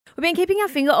We've been keeping our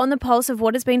finger on the pulse of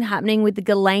what has been happening with the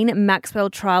Ghislaine Maxwell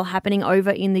trial happening over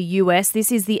in the US.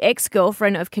 This is the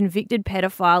ex-girlfriend of convicted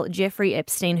pedophile Jeffrey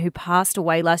Epstein, who passed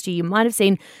away last year. You might have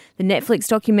seen the Netflix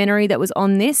documentary that was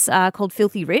on this called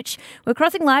Filthy Rich. We're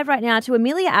crossing live right now to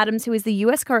Amelia Adams, who is the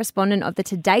US correspondent of the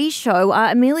Today Show.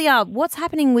 Amelia, what's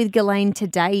happening with Ghislaine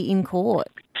today in court?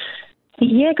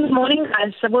 Yeah, good morning,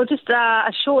 guys. Well, just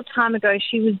a short time ago,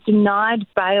 she was denied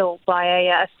bail by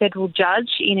a federal judge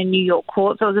in a New York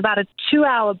court. So it was about a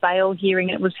 2-hour bail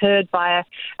hearing, and it was heard by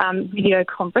a video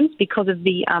conference because of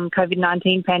the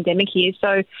COVID-19 pandemic here.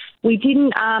 So we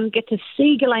didn't get to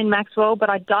see Ghislaine Maxwell,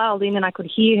 but I dialed in and I could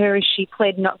hear her as she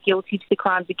pled not guilty to the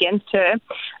crimes against her.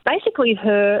 Basically,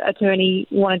 her attorney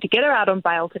wanted to get her out on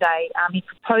bail today. He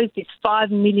proposed this $5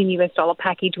 million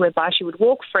package whereby she would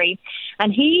walk free,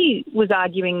 and he was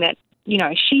arguing that, you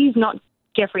know, she's not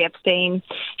Jeffrey Epstein.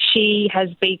 She has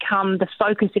become the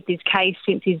focus of this case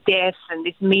since his death and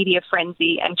this media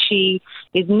frenzy, and she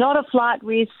is not a flight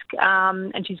risk,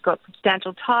 and she's got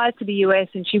substantial ties to the US,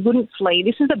 and she wouldn't flee.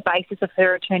 This is the basis of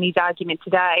her attorney's argument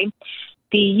today.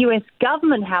 The US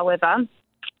government, however,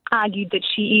 argued that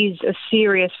she is a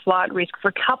serious flight risk for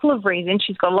a couple of reasons.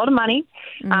 She's got a lot of money,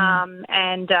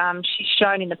 and she's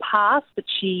shown in the past that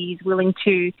she's willing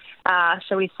to,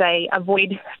 shall we say,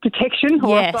 avoid detection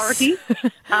or authorities.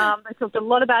 They talked a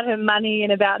lot about her money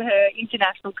and about her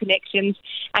international connections,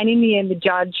 and in the end the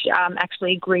judge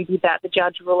actually agreed with that, the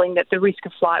judge ruling that the risk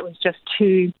of flight was just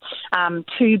too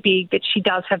big, that she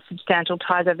does have substantial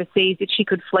ties overseas, that she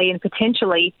could flee and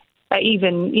potentially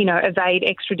even, you know, evade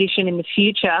extradition in the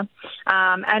future,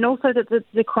 and also that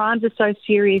the crimes are so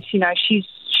serious. You know, she's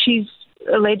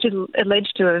alleged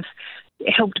to have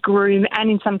helped groom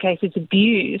and in some cases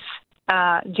abuse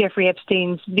Jeffrey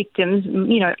Epstein's victims,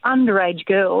 you know, underage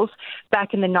girls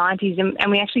back in the 90s, and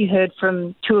we actually heard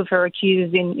from two of her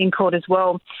accusers in court as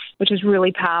well, which was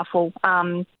really powerful.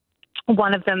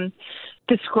 One of them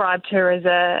described her as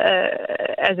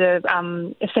a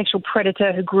sexual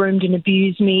predator who groomed and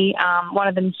abused me. One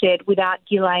of them said, without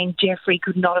Ghislaine, Jeffrey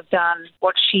could not have done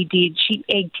what she did. She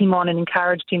egged him on and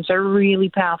encouraged him. So really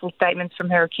powerful statements from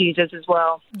her accusers as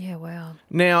well. Yeah, wow.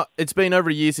 Now, it's been over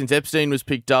a year since Epstein was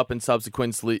picked up and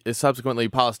subsequently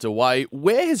passed away.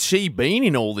 Where has she been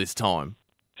in all this time?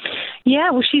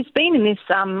 Yeah, well, she's been in this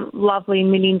lovely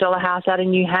 $1 million house out in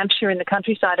New Hampshire in the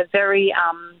countryside, a very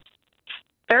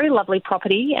lovely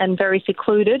property and very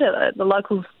secluded. The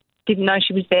locals didn't know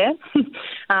she was there,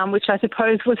 which I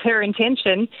suppose was her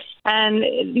intention. And,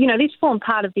 you know, this formed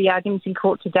part of the arguments in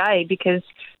court today because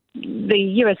the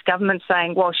US government's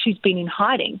saying, well, she's been in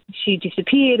hiding. She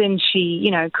disappeared and she, you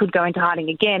know, could go into hiding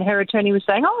again. Her attorney was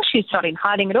saying, oh, she's not in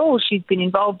hiding at all. She's been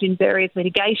involved in various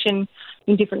litigation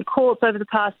in different courts over the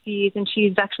past years, and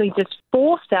she's actually just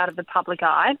forced out of the public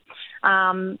eye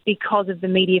because of the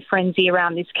media frenzy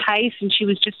around this case, and she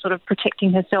was just sort of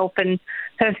protecting herself and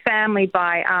her family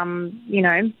by, you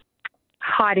know,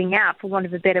 hiding out, for want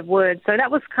of a better word. So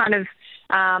that was kind of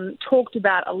talked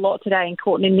about a lot today in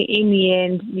court, and in the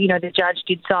end, you know, the judge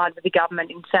did side with the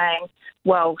government in saying,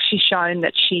 well, she's shown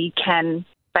that she can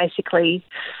basically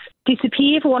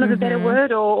disappear, for want of a better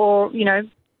word, or you know,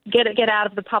 get out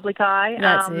of the public eye.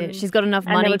 That's it. She's got enough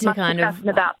money to kind of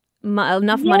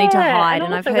money to hide,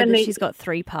 and I've heard that she's got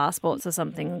 3 passports or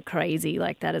something crazy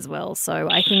like that as well. So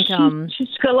I think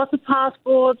she's got lots of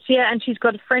passports, and she's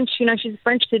got a French. You know, she's a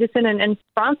French citizen, and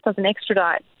France doesn't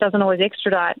always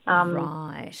extradite.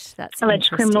 Right, that's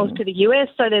alleged criminals to the US.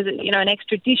 So there's an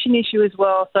extradition issue as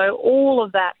well. So all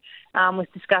of that was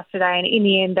discussed today, and in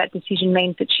the end, that decision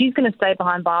means that she's going to stay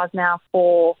behind bars now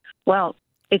for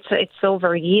It's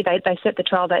over a year. They set the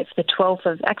trial date for the 12th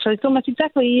of... Actually, it's almost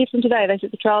exactly a year from today. They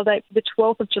set the trial date for the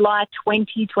 12th of July,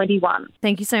 2021.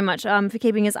 Thank you so much for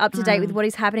keeping us up to date with what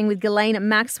is happening with Ghislaine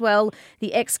Maxwell,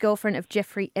 the ex-girlfriend of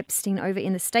Jeffrey Epstein over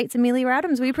in the States. Amelia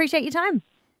Adams, we appreciate your time.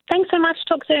 Thanks so much.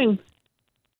 Talk soon.